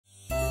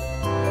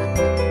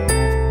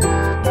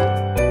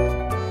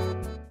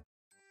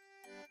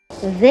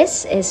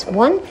This is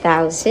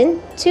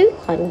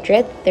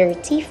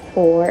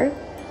 1,234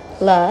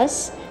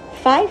 plus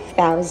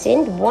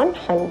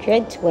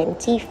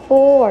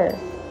 5,124.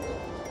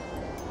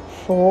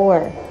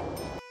 4.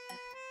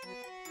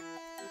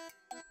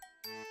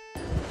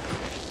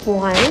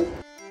 1,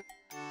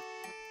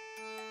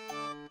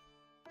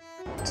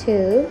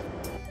 2,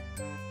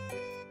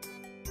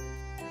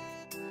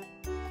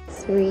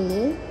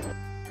 3,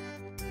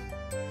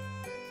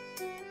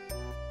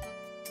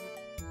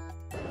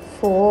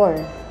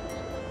 4.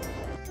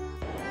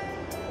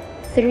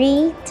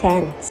 3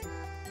 tenths.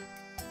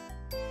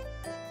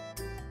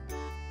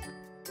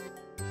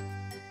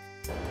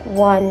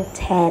 1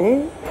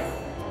 tenth.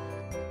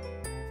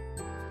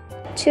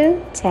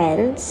 2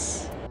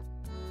 tenths.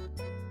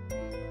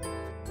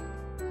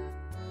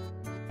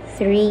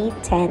 3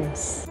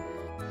 tenths.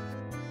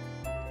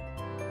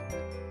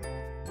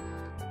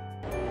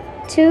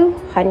 2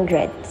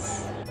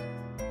 hundredths.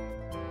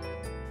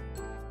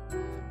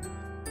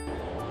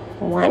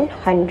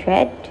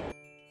 100.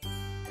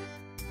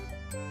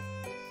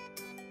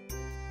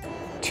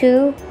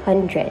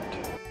 200.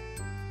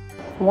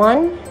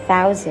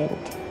 1,000.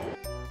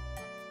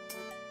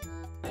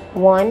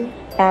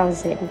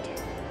 1,000.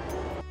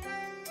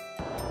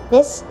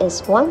 This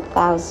is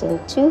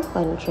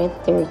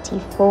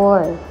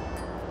 1,234.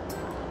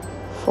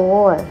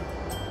 4.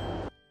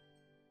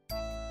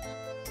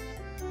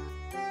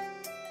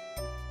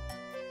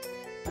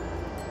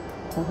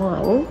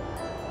 1,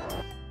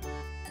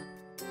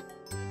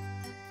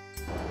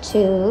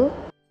 2,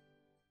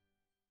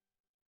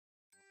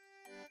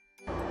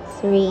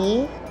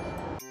 3,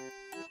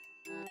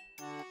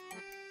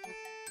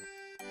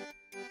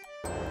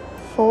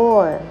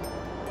 4.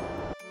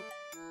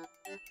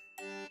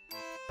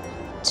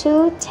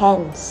 2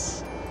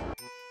 tenths.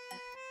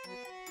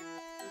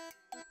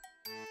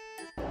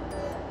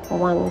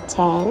 1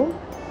 tenth.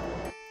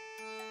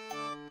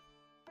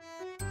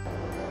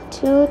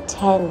 2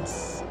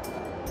 tenths.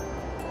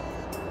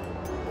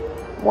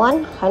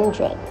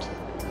 100.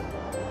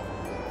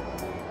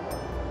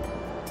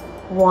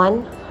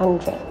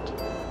 100.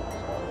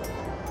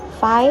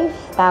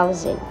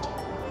 5,000.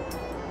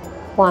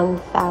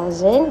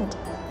 1,000.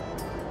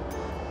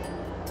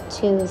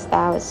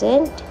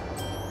 2,000.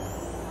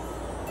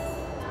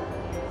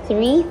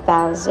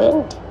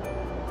 3,000.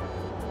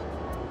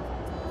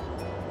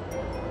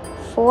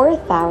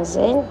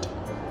 4,000.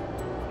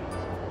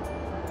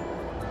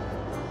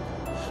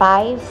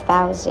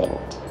 5,000.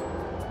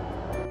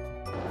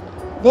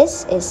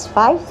 This is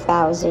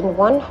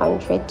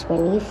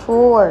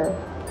 5,124.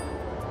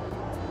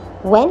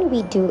 When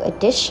we do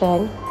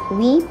addition,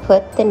 we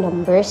put the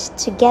numbers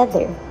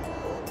together.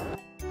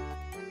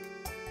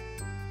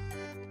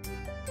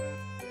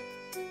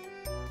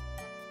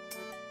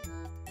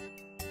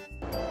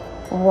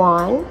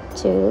 1,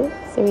 2,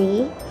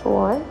 3,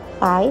 4,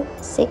 5,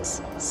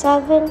 6,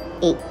 7,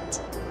 8.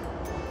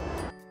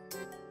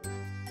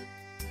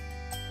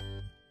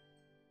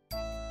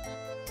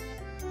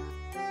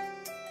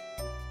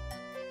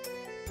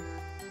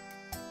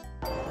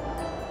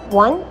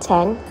 One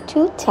tenth,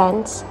 2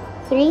 tenths,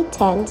 3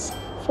 tenths,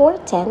 4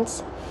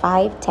 tenths,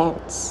 5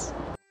 tenths.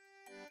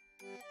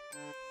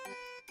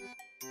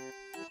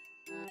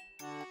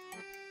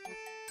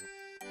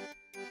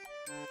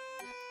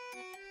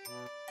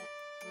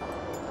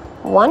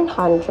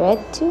 100,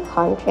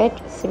 200,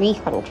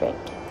 300.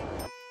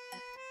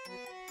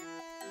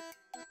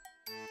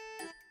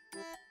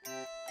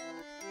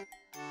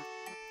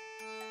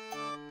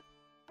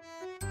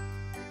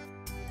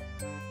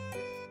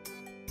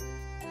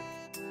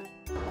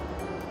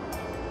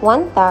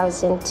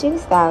 1,000,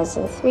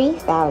 2,000,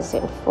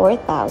 3,000,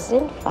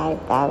 4,000,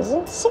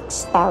 5,000,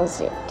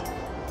 6,000.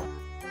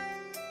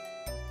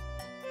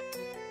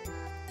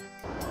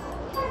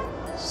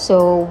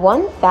 So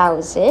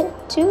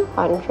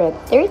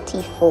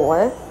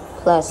 1,234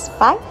 plus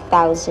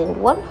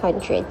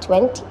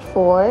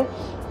 5,124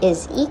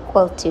 is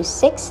equal to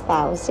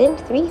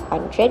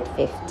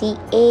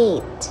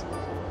 6,358.